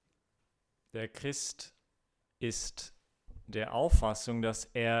Der Christ ist der Auffassung, dass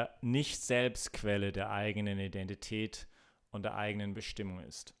er nicht selbst Quelle der eigenen Identität und der eigenen Bestimmung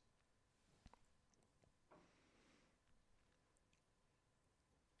ist.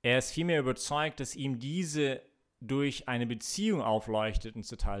 Er ist vielmehr überzeugt, dass ihm diese durch eine Beziehung aufleuchtet und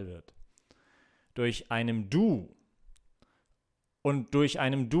zuteil wird. Durch einem Du. Und durch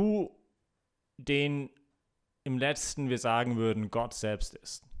einem Du, den im letzten wir sagen würden, Gott selbst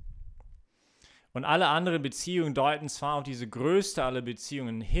ist. Und alle anderen Beziehungen deuten zwar auf diese größte aller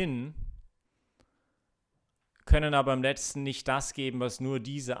Beziehungen hin, können aber im letzten nicht das geben, was nur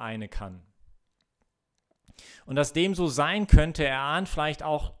diese eine kann. Und dass dem so sein könnte, erahnt vielleicht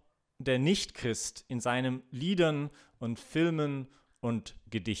auch der Nicht-Christ in seinen Liedern und Filmen und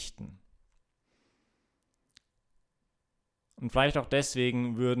Gedichten. Und vielleicht auch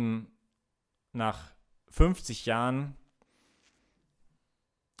deswegen würden nach 50 Jahren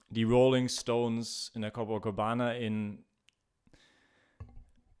die Rolling Stones in der Copacabana in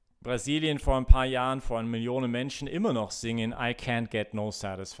Brasilien vor ein paar Jahren vor einer Million Menschen immer noch singen I can't get no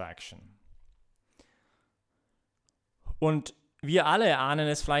satisfaction. Und wir alle erahnen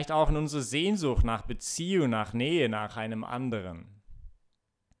es vielleicht auch in unserer Sehnsucht nach Beziehung, nach Nähe, nach einem anderen.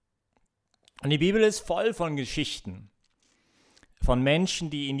 Und die Bibel ist voll von Geschichten, von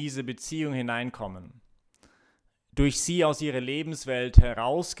Menschen, die in diese Beziehung hineinkommen, durch sie aus ihrer Lebenswelt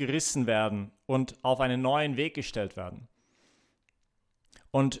herausgerissen werden und auf einen neuen Weg gestellt werden.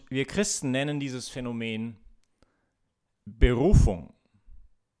 Und wir Christen nennen dieses Phänomen Berufung.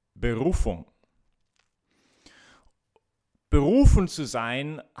 Berufung. Berufen zu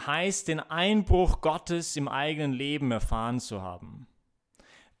sein heißt, den Einbruch Gottes im eigenen Leben erfahren zu haben.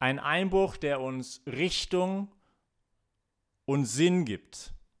 Ein Einbruch, der uns Richtung und Sinn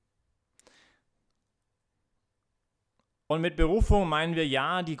gibt. Und mit Berufung meinen wir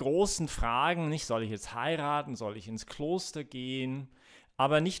ja die großen Fragen, nicht soll ich jetzt heiraten, soll ich ins Kloster gehen,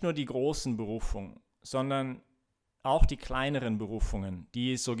 aber nicht nur die großen Berufungen, sondern auch die kleineren Berufungen,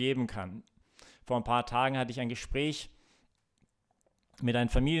 die es so geben kann. Vor ein paar Tagen hatte ich ein Gespräch mit einem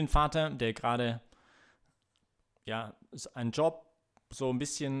Familienvater, der gerade einen Job so ein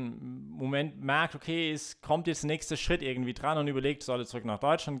bisschen im Moment merkt, okay, es kommt jetzt der nächste Schritt irgendwie dran und überlegt, soll er zurück nach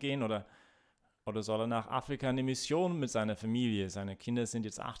Deutschland gehen oder soll er nach Afrika eine Mission mit seiner Familie? Seine Kinder sind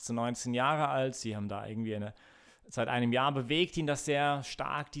jetzt 18, 19 Jahre alt, sie haben da irgendwie seit einem Jahr bewegt ihn das sehr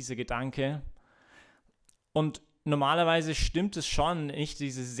stark, dieser Gedanke. Und normalerweise stimmt es schon, nicht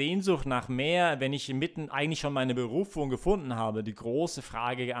diese Sehnsucht nach mehr, wenn ich inmitten eigentlich schon meine Berufung gefunden habe, die große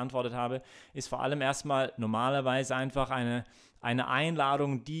Frage geantwortet habe, ist vor allem erstmal normalerweise einfach eine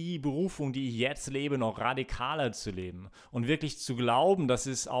Einladung, die Berufung, die ich jetzt lebe, noch radikaler zu leben und wirklich zu glauben, dass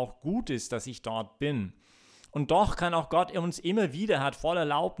es auch gut ist, dass ich dort bin. Und doch kann auch Gott uns immer wieder, hat voll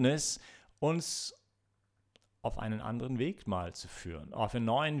Erlaubnis, uns auf einen anderen Weg mal zu führen, auf einen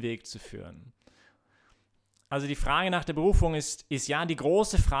neuen Weg zu führen. Also die Frage nach der Berufung ist ja die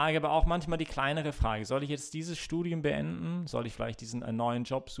große Frage, aber auch manchmal die kleinere Frage. Soll ich jetzt dieses Studium beenden? Soll ich vielleicht einen neuen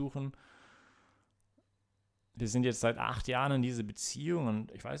Job suchen? Wir sind jetzt seit 8 Jahren in dieser Beziehung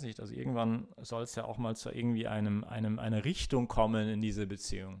und ich weiß nicht, also irgendwann soll es ja auch mal zu irgendwie einer Richtung kommen in diese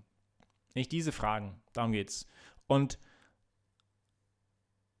Beziehung. Nicht diese Fragen, darum geht's. Und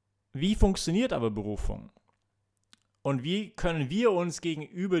wie funktioniert aber Berufung? Und wie können wir uns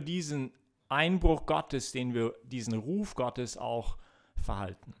gegenüber diesen Einbruch Gottes, diesen Ruf Gottes auch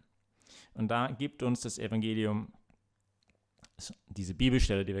verhalten? Und da gibt uns das Evangelium, diese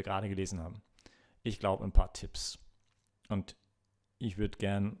Bibelstelle, die wir gerade gelesen haben, ich glaube, ein paar Tipps. Und ich würde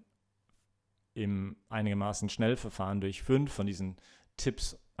gern im einigermaßen Schnellverfahren durch 5 von diesen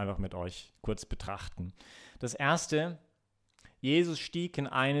Tipps einfach mit euch kurz betrachten. Das erste, Jesus stieg in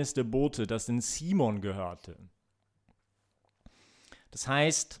eines der Boote, das den Simon gehörte. Das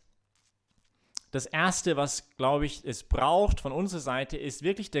heißt, das Erste, was, glaube ich, es braucht von unserer Seite, ist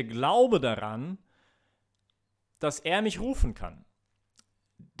wirklich der Glaube daran, dass er mich rufen kann.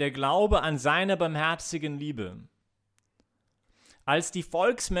 Der Glaube an seine barmherzigen Liebe. Als die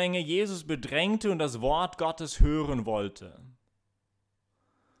Volksmenge Jesus bedrängte und das Wort Gottes hören wollte.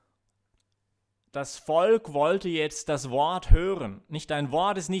 Das Volk wollte jetzt das Wort hören. Nicht ein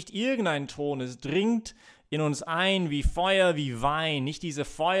Wort ist nicht irgendein Ton, es dringt in uns ein wie Feuer, wie Wein, nicht diese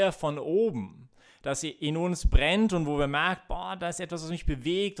Feuer von oben, das in uns brennt und wo wir merken, da ist etwas, was mich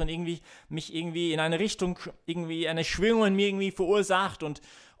bewegt und mich in eine Richtung, irgendwie eine Schwingung in mir irgendwie verursacht und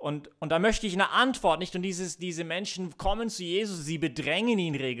da möchte ich eine Antwort, nicht? Und diese Menschen kommen zu Jesus, sie bedrängen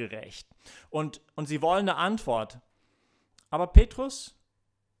ihn regelrecht und sie wollen eine Antwort. Aber Petrus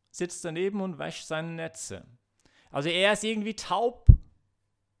sitzt daneben und wäscht seine Netze. Also er ist irgendwie taub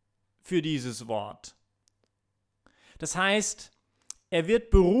für dieses Wort. Das heißt, er wird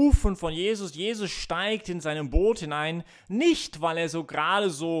berufen von Jesus. Jesus steigt in seinem Boot hinein, nicht weil er so gerade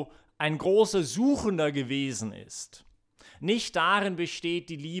so ein großer Suchender gewesen ist. Nicht darin besteht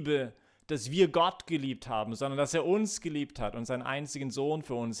die Liebe, dass wir Gott geliebt haben, sondern dass er uns geliebt hat und seinen einzigen Sohn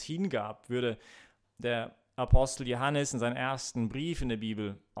für uns hingab, würde der Apostel Johannes in seinem ersten Brief in der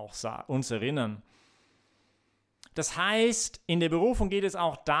Bibel auch uns erinnern. Das heißt, in der Berufung geht es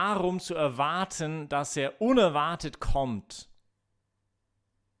auch darum zu erwarten, dass er unerwartet kommt.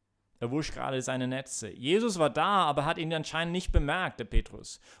 Er wusch gerade seine Netze. Jesus war da, aber hat ihn anscheinend nicht bemerkt, der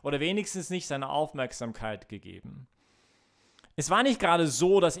Petrus, oder wenigstens nicht seine Aufmerksamkeit gegeben. Es war nicht gerade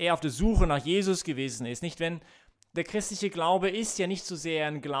so, dass er auf der Suche nach Jesus gewesen ist. Nicht, wenn der christliche Glaube ist ja nicht so sehr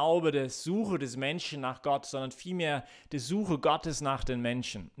ein Glaube der Suche des Menschen nach Gott, sondern vielmehr die Suche Gottes nach den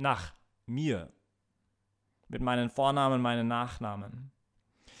Menschen, nach mir. Mit meinen Vornamen, meinen Nachnamen.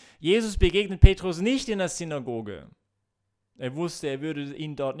 Jesus begegnet Petrus nicht in der Synagoge. Er wusste, er würde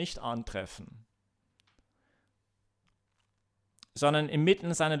ihn dort nicht antreffen, sondern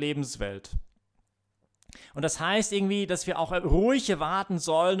inmitten seiner Lebenswelt. Und das heißt irgendwie, dass wir auch ruhig erwarten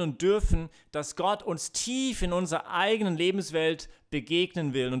sollen und dürfen, dass Gott uns tief in unserer eigenen Lebenswelt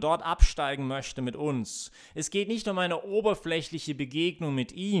begegnen will und dort absteigen möchte mit uns. Es geht nicht um eine oberflächliche Begegnung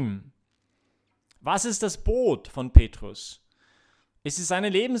mit ihm. Was ist das Boot von Petrus? Es ist seine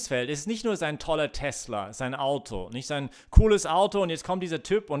Lebenswelt. Es ist nicht nur sein toller Tesla, sein Auto, nicht sein cooles Auto und jetzt kommt dieser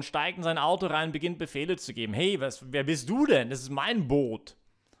Typ und steigt in sein Auto rein und beginnt Befehle zu geben. Hey, wer bist du denn? Das ist mein Boot.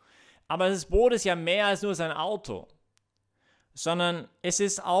 Aber das Boot ist ja mehr als nur sein Auto, sondern es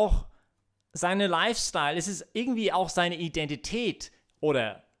ist auch seine Lifestyle, es ist irgendwie auch seine Identität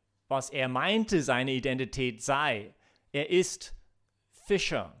oder was er meinte, seine Identität sei. Er ist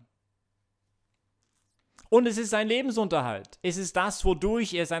Fischer. Und es ist sein Lebensunterhalt. Es ist das,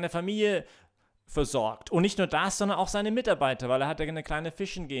 wodurch er seine Familie versorgt. Und nicht nur das, sondern auch seine Mitarbeiter, weil er hat ja eine kleine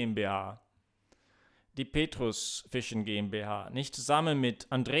Fischen GmbH. Die Petrus Fischen GmbH. Nicht zusammen mit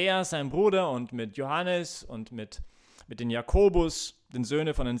Andreas, seinem Bruder, und mit Johannes und mit den Jakobus, den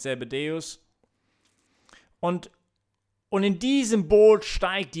Söhnen von den Zebedäus. Und in diesem Boot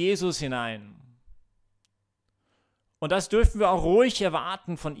steigt Jesus hinein. Und das dürfen wir auch ruhig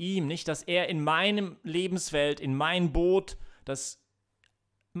erwarten von ihm, nicht, dass er in meinem Lebenswelt, in mein Boot, dass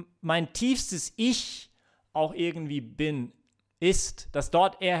mein tiefstes Ich auch irgendwie ist, dass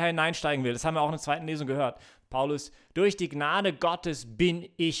dort er hineinsteigen will. Das haben wir auch in der zweiten Lesung gehört. Paulus, durch die Gnade Gottes bin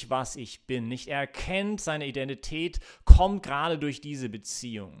ich, was ich bin. Nicht, er erkennt seine Identität, kommt gerade durch diese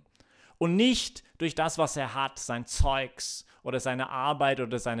Beziehung. Und nicht durch das, was er hat, sein Zeugs oder seine Arbeit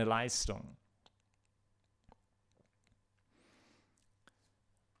oder seine Leistung.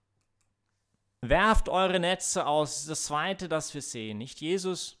 Werft eure Netze aus. Das ist das Zweite, das wir sehen. Nicht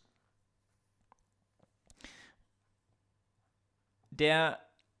Jesus, der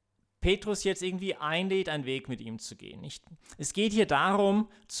Petrus jetzt irgendwie einlädt, einen Weg mit ihm zu gehen. Nicht? Es geht hier darum,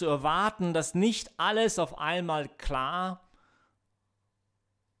 zu erwarten, dass nicht alles auf einmal klar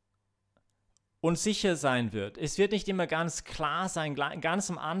und sicher sein wird. Es wird nicht immer ganz klar sein,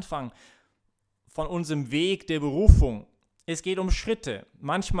 ganz am Anfang von unserem Weg der Berufung. Es geht um Schritte,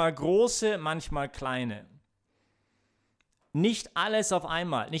 manchmal große, manchmal kleine. Nicht alles auf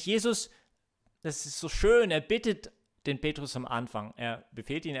einmal. Nicht Jesus, das ist so schön, er bittet den Petrus am Anfang. Er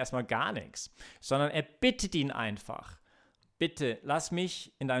befehlt ihn erstmal gar nichts, sondern er bittet ihn einfach. Bitte, lass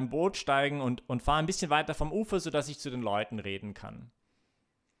mich in dein Boot steigen und fahr ein bisschen weiter vom Ufer, sodass ich zu den Leuten reden kann.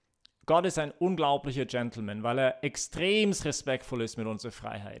 Gott ist ein unglaublicher Gentleman, weil er extrem respektvoll ist mit unserer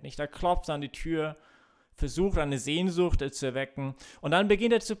Freiheit. Nicht? Er klopft an die Tür, versucht eine Sehnsucht zu erwecken und dann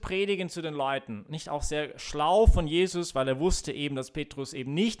beginnt er zu predigen zu den Leuten. Nicht auch sehr schlau von Jesus, weil er wusste eben, dass Petrus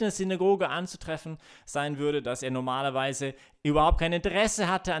eben nicht in der Synagoge anzutreffen sein würde, dass er normalerweise überhaupt kein Interesse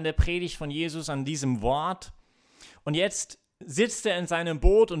hatte an der Predigt von Jesus, an diesem Wort. Und jetzt sitzt er in seinem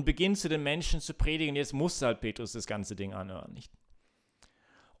Boot und beginnt zu den Menschen zu predigen. Jetzt musste halt Petrus das ganze Ding anhören, nicht?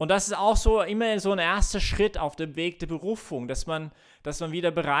 Und das ist auch so immer so ein erster Schritt auf dem Weg der Berufung, dass man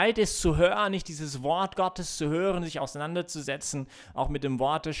wieder bereit ist zu hören, nicht dieses Wort Gottes zu hören, sich auseinanderzusetzen, auch mit dem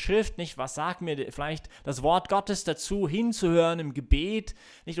Wort der Schrift, nicht, was sagt mir vielleicht das Wort Gottes dazu, hinzuhören im Gebet,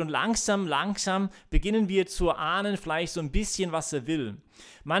 nicht, und langsam beginnen wir zu ahnen, vielleicht so ein bisschen, was er will.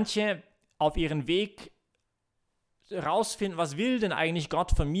 Manche auf ihren Weg rausfinden, was will denn eigentlich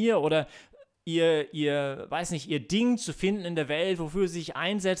Gott von mir, oder ihr Ding zu finden in der Welt, wofür sie sich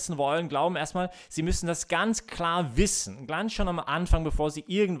einsetzen wollen, glauben erstmal, sie müssen das ganz klar wissen, ganz schon am Anfang, bevor sie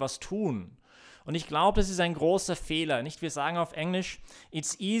irgendwas tun. Und ich glaube, das ist ein großer Fehler. Nicht? Wir sagen auf Englisch,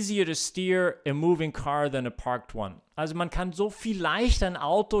 it's easier to steer a moving car than a parked one. Also man kann so viel leichter ein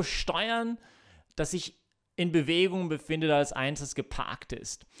Auto steuern, das sich in Bewegung befindet, als eins, das geparkt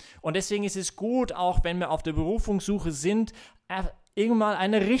ist. Und deswegen ist es gut, auch wenn wir auf der Berufungssuche sind, irgendwann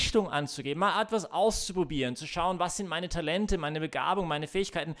eine Richtung anzugeben, mal etwas auszuprobieren, zu schauen, was sind meine Talente, meine Begabungen, meine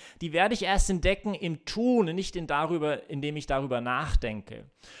Fähigkeiten. Die werde ich erst entdecken im Tun und nicht indem ich darüber nachdenke.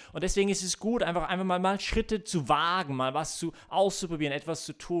 Und deswegen ist es gut, einfach mal Schritte zu wagen, mal was auszuprobieren, etwas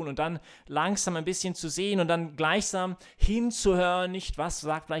zu tun und dann langsam ein bisschen zu sehen und dann gleichsam hinzuhören, nicht was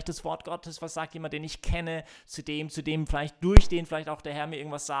sagt vielleicht das Wort Gottes, was sagt jemand, den ich kenne, zu dem vielleicht, durch den vielleicht auch der Herr mir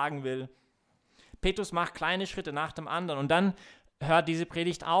irgendwas sagen will. Petrus macht kleine Schritte nach dem anderen und dann hört diese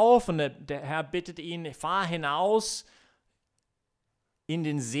Predigt auf und der Herr bittet ihn, fahr hinaus in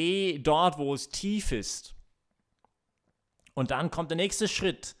den See, dort, wo es tief ist. Und dann kommt der nächste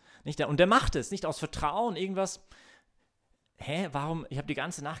Schritt. Und der macht es, nicht aus Vertrauen, irgendwas. Warum? Ich habe die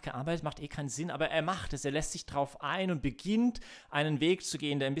ganze Nacht gearbeitet, macht keinen Sinn, aber er macht es, er lässt sich darauf ein und beginnt, einen Weg zu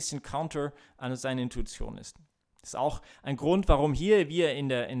gehen, der ein bisschen counter an seine Intuition ist. Das ist auch ein Grund, warum wir hier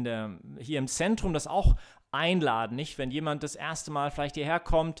im Zentrum das auch einladen, nicht? Wenn jemand das erste Mal vielleicht hierher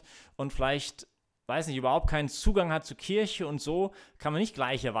kommt und vielleicht, überhaupt keinen Zugang hat zur Kirche und so, kann man nicht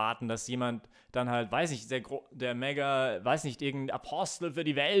gleich erwarten, dass jemand dann halt, der mega, irgendein Apostel für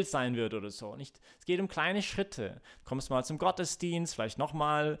die Welt sein wird oder so, nicht? Es geht um kleine Schritte. Du kommst mal zum Gottesdienst, vielleicht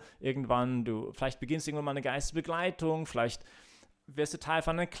nochmal irgendwann, vielleicht beginnst du irgendwann mal eine Geistesbegleitung, vielleicht wirst du Teil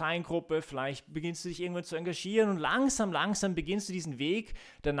von einer Kleingruppe, vielleicht beginnst du dich irgendwann zu engagieren und langsam beginnst du diesen Weg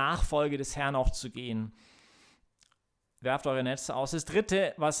der Nachfolge des Herrn auch zu gehen. Werft eure Netze aus. Das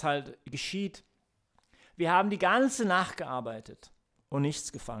Dritte, was halt geschieht, wir haben die ganze Nacht gearbeitet und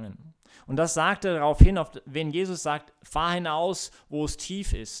nichts gefangen. Und das sagt er darauf hin, wenn Jesus sagt, fahr hinaus, wo es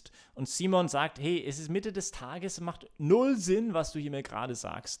tief ist. Und Simon sagt, hey, es ist Mitte des Tages, es macht null Sinn, was du hier mir gerade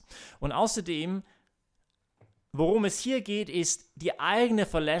sagst. Und außerdem, worum es hier geht, ist die eigene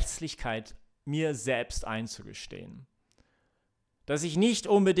Verletzlichkeit mir selbst einzugestehen. Dass ich nicht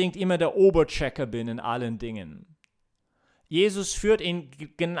unbedingt immer der Oberchecker bin in allen Dingen. Jesus führt ihn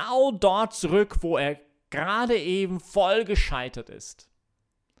genau dort zurück, wo er gerade eben voll gescheitert ist.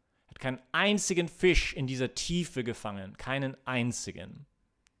 Er hat keinen einzigen Fisch in dieser Tiefe gefangen, keinen einzigen.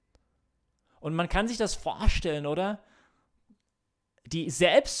 Und man kann sich das vorstellen, oder? Die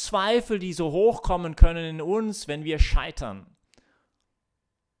Selbstzweifel, die so hochkommen können in uns, wenn wir scheitern.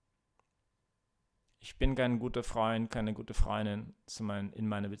 Ich bin kein guter Freund, keine gute Freundin in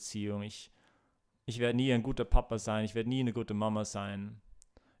meiner Beziehung. Ich werde nie ein guter Papa sein, ich werde nie eine gute Mama sein.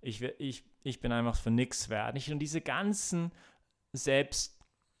 Ich bin einfach für nichts wert. Und diese ganzen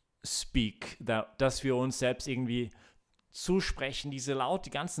Selbstspeak, dass wir uns selbst irgendwie zusprechen, die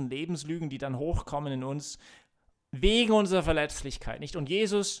ganzen Lebenslügen, die dann hochkommen in uns, wegen unserer Verletzlichkeit, nicht? Und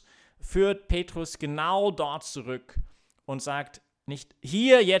Jesus führt Petrus genau dort zurück und sagt, nicht,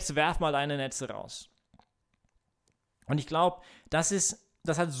 hier, jetzt werf mal deine Netze raus. Und ich glaube, das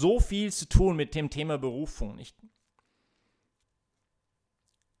hat so viel zu tun mit dem Thema Berufung, nicht?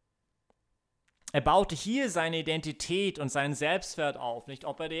 Er baute hier seine Identität und seinen Selbstwert auf, nicht?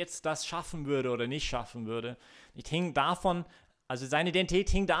 Ob er jetzt das schaffen würde oder nicht schaffen würde. Seine Identität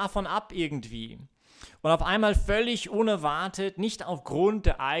hing davon ab irgendwie. Und auf einmal völlig unerwartet, nicht aufgrund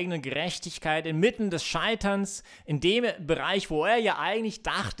der eigenen Gerechtigkeit, inmitten des Scheiterns, in dem Bereich, wo er ja eigentlich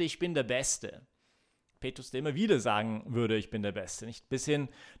dachte, ich bin der Beste. Petrus, der immer wieder sagen würde, ich bin der Beste. Nicht bis hin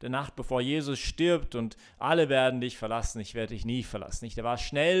der Nacht, bevor Jesus stirbt und alle werden dich verlassen, ich werde dich nie verlassen. Nicht? Er war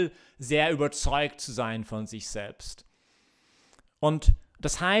schnell sehr überzeugt zu sein von sich selbst. Und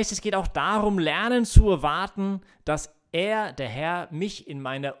das heißt, es geht auch darum, lernen zu erwarten, dass der Herr, mich in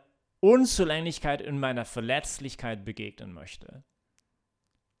meiner Unzulänglichkeit, in meiner Verletzlichkeit begegnen möchte.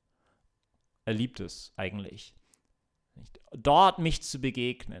 Er liebt es eigentlich. Nicht? Dort mich zu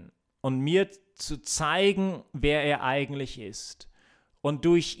begegnen und mir zu zeigen, wer er eigentlich ist. Und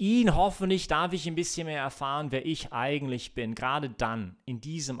durch ihn hoffentlich darf ich ein bisschen mehr erfahren, wer ich eigentlich bin. Gerade dann, in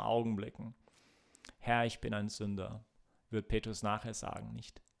diesem Augenblicken. Herr, ich bin ein Sünder, wird Petrus nachher sagen,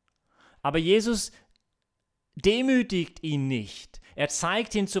 nicht? Aber Jesus demütigt ihn nicht. Er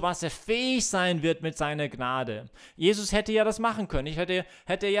zeigt ihm, zu was er fähig sein wird mit seiner Gnade. Jesus hätte ja das machen können.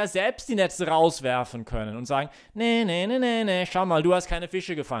 Hätte ja selbst die Netze rauswerfen können und sagen, nee, schau mal, du hast keine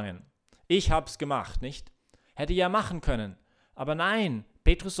Fische gefangen. Ich hab's gemacht, nicht? Hätte ja machen können. Aber nein,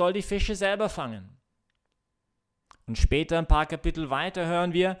 Petrus soll die Fische selber fangen. Und später, ein paar Kapitel weiter,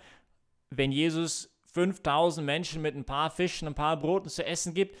 hören wir, wenn Jesus 5000 Menschen mit ein paar Fischen, ein paar Broten zu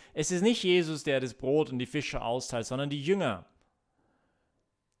essen gibt, es ist nicht Jesus, der das Brot und die Fische austeilt, sondern die Jünger.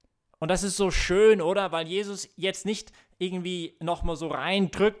 Und das ist so schön, oder? Weil Jesus jetzt nicht irgendwie nochmal so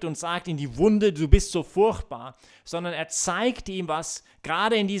reindrückt und sagt in die Wunde, du bist so furchtbar, sondern er zeigt ihm, was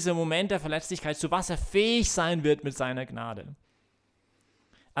gerade in diesem Moment der Verletzlichkeit, zu was er fähig sein wird mit seiner Gnade.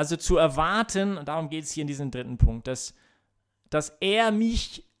 Also zu erwarten, und darum geht es hier in diesem dritten Punkt, dass er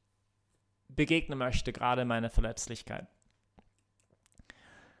mich begegnen möchte, gerade in meiner Verletzlichkeit.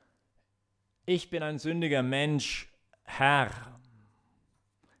 Ich bin ein sündiger Mensch, Herr.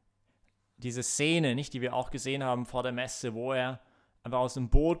 Diese Szene, nicht, die wir auch gesehen haben vor der Messe, wo er einfach aus dem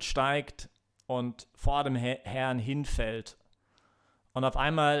Boot steigt und vor dem Herrn hinfällt und auf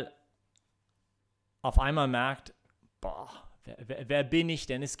einmal merkt, boah, wer bin ich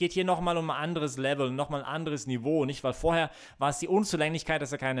denn? Es geht hier nochmal um ein anderes Level, nochmal ein anderes Niveau, nicht? Weil vorher war es die Unzulänglichkeit,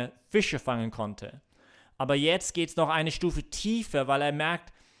 dass er keine Fische fangen konnte. Aber jetzt geht es noch eine Stufe tiefer, weil er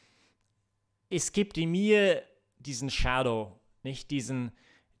merkt, es gibt in mir diesen Shadow, nicht diesen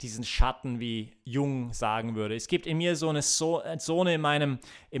Schatten, wie Jung sagen würde. Es gibt in mir so eine Zone in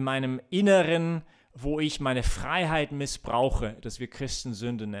meinem Inneren, wo ich meine Freiheit missbrauche, das wir Christen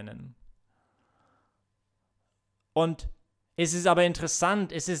Sünde nennen. Und es ist aber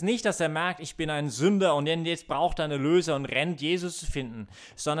interessant, es ist nicht, dass er merkt, ich bin ein Sünder und jetzt braucht er einen Erlöser und rennt, Jesus zu finden,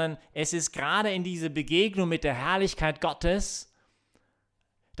 sondern es ist gerade in dieser Begegnung mit der Herrlichkeit Gottes,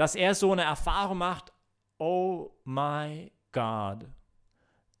 dass er so eine Erfahrung macht, oh my God.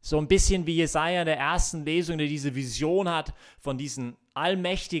 So ein bisschen wie Jesaja in der ersten Lesung, der diese Vision hat von diesem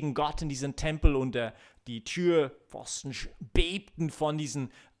allmächtigen Gott in diesem Tempel und die Türpfosten bebten von dieser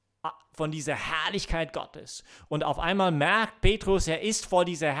Herrlichkeit Gottes. Und auf einmal merkt Petrus, er ist vor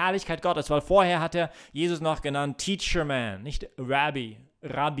dieser Herrlichkeit Gottes, weil vorher hat er Jesus noch genannt Teacher Man, nicht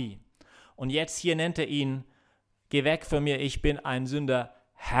Rabbi. Und jetzt hier nennt er ihn, geh weg von mir, ich bin ein Sünder,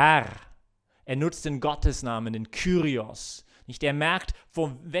 Herr. Er nutzt den Gottesnamen, den Kyrios. Nicht, er merkt,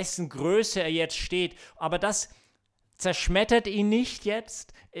 von wessen Größe er jetzt steht, aber das zerschmettert ihn nicht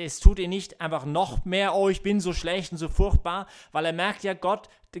jetzt, es tut ihn nicht einfach noch mehr, oh, ich bin so schlecht und so furchtbar, weil er merkt ja,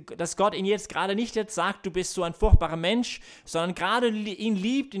 dass Gott ihn jetzt gerade nicht jetzt sagt, du bist so ein furchtbarer Mensch, sondern gerade ihn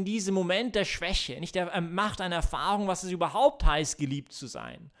liebt in diesem Moment der Schwäche. Nicht, er macht eine Erfahrung, was es überhaupt heißt, geliebt zu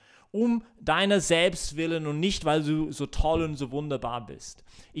sein, um deiner selbst willen und nicht, weil du so toll und so wunderbar bist.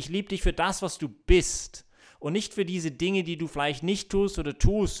 Ich liebe dich für das, was du bist. Und nicht für diese Dinge, die du vielleicht nicht tust oder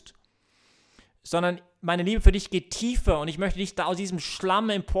tust, sondern meine Liebe für dich geht tiefer und ich möchte dich da aus diesem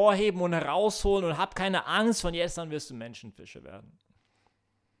Schlamm emporheben und herausholen und hab keine Angst, von jetzt an wirst du Menschenfischer werden.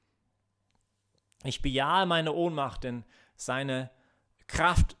 Ich bejahe meine Ohnmacht, denn seine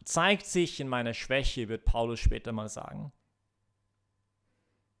Kraft zeigt sich in meiner Schwäche, wird Paulus später mal sagen.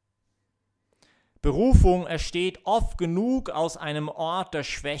 Berufung entsteht oft genug aus einem Ort der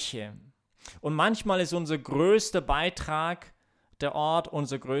Schwäche. Und manchmal ist unser größter Beitrag der Ort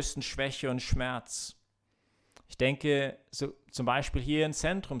unserer größten Schwäche und Schmerz. Ich denke, so, zum Beispiel hier im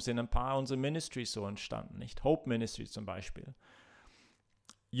Zentrum sind ein paar unserer Ministries so entstanden, nicht? Hope Ministry zum Beispiel.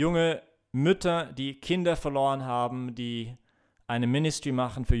 Junge Mütter, die Kinder verloren haben, die eine Ministry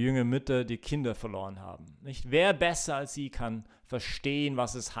machen für junge Mütter, die Kinder verloren haben. Nicht? Wer besser als sie kann verstehen,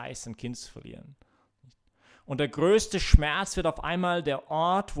 was es heißt, ein Kind zu verlieren. Und der größte Schmerz wird auf einmal der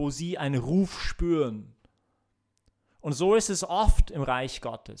Ort, wo sie einen Ruf spüren. Und so ist es oft im Reich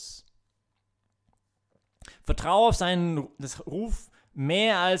Gottes. Vertraue auf seinen Ruf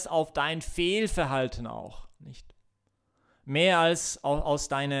mehr als auf dein Fehlverhalten auch. Nicht? Mehr als aus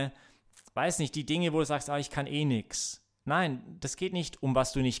deine, weiß nicht, die Dinge, wo du sagst, ich kann eh nichts. Nein, das geht nicht um,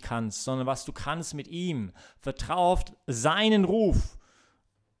 was du nicht kannst, sondern was du kannst mit ihm. Vertraue auf seinen Ruf.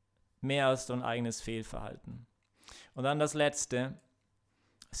 Mehr als dein eigenes Fehlverhalten. Und dann das Letzte.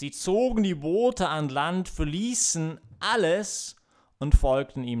 Sie zogen die Boote an Land, verließen alles und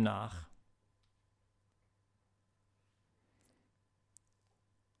folgten ihm nach.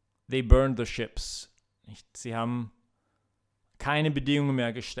 They burned the ships. Sie haben keine Bedingungen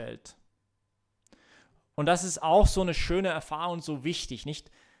mehr gestellt. Und das ist auch so eine schöne Erfahrung und so wichtig.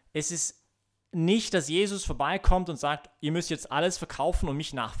 Nicht? Es ist nicht, dass Jesus vorbeikommt und sagt, ihr müsst jetzt alles verkaufen und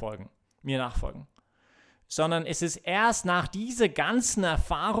mir nachfolgen. Sondern es ist erst nach dieser ganzen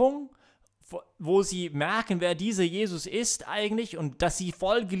Erfahrung, wo sie merken, wer dieser Jesus ist eigentlich und dass sie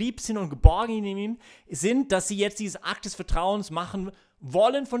voll geliebt sind und geborgen in ihm sind, dass sie jetzt dieses Akt des Vertrauens machen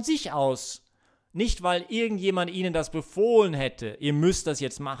wollen von sich aus. Nicht, weil irgendjemand ihnen das befohlen hätte, ihr müsst das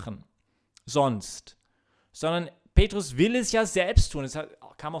jetzt machen, sonst. Sondern Petrus will es ja selbst tun. Es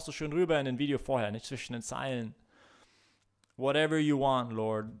kam auch so schön rüber in dem Video vorher, nicht zwischen den Zeilen. Whatever you want,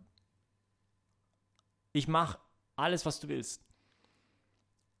 Lord. Ich mache alles, was du willst.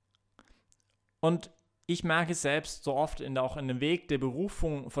 Und ich merke es selbst so oft auch in dem Weg der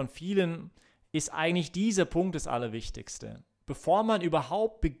Berufung von vielen, ist eigentlich dieser Punkt das Allerwichtigste. Bevor man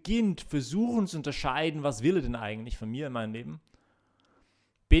überhaupt beginnt, versuchen zu unterscheiden, was will er denn eigentlich von mir in meinem Leben,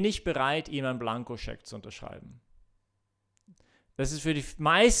 bin ich bereit, ihm einen Blankoscheck zu unterschreiben. Das ist für die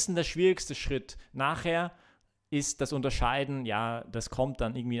meisten der schwierigste Schritt. Nachher ist das Unterscheiden, ja, das kommt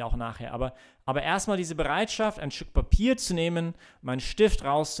dann irgendwie auch nachher. Aber erstmal diese Bereitschaft, ein Stück Papier zu nehmen, meinen Stift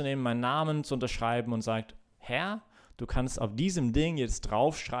rauszunehmen, meinen Namen zu unterschreiben und sagt, Herr, du kannst auf diesem Ding jetzt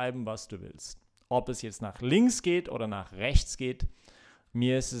draufschreiben, was du willst. Ob es jetzt nach links geht oder nach rechts geht,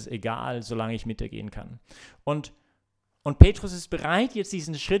 mir ist es egal, solange ich mit dir gehen kann. Und Petrus ist bereit, jetzt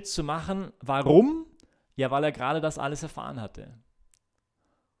diesen Schritt zu machen. Warum? Ja, weil er gerade das alles erfahren hatte.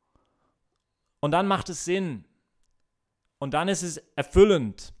 Und dann macht es Sinn. Und dann ist es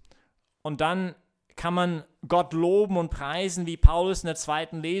erfüllend. Und dann kann man Gott loben und preisen, wie Paulus in der 2.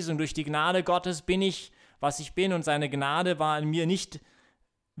 Lesung. Durch die Gnade Gottes bin ich, was ich bin, und seine Gnade war in mir nicht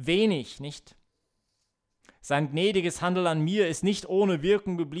wenig, nicht? Sein gnädiges Handeln an mir ist nicht ohne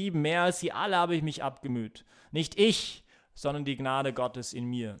Wirkung geblieben. Mehr als sie alle habe ich mich abgemüht. Nicht ich, sondern die Gnade Gottes in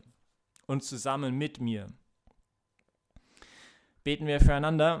mir und zusammen mit mir. Beten wir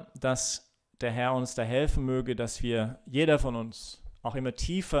füreinander, dass der Herr uns da helfen möge, dass wir, jeder von uns, auch immer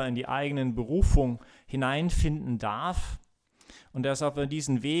tiefer in die eigenen Berufung hineinfinden darf und dass auf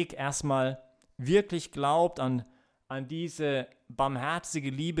diesen Weg erstmal wirklich glaubt an diese barmherzige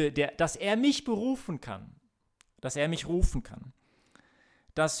Liebe, dass er mich berufen kann, dass er mich rufen kann.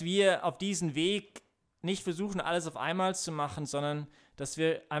 Dass wir auf diesen Weg nicht versuchen, alles auf einmal zu machen, sondern dass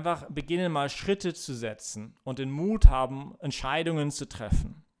wir einfach beginnen, mal Schritte zu setzen und den Mut haben, Entscheidungen zu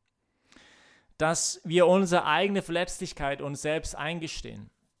treffen. Dass wir unsere eigene Verletzlichkeit uns selbst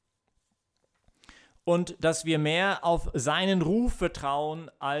eingestehen. Und dass wir mehr auf seinen Ruf vertrauen,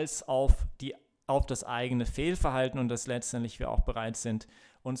 als auf das eigene Fehlverhalten und dass letztendlich wir auch bereit sind,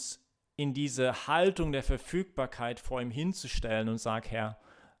 uns in diese Haltung der Verfügbarkeit vor ihm hinzustellen und sagen, Herr,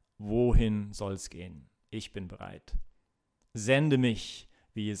 wohin soll es gehen? Ich bin bereit. Sende mich,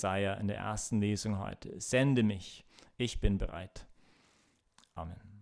 wie Jesaja in der ersten Lesung heute. Sende mich, ich bin bereit. Amen.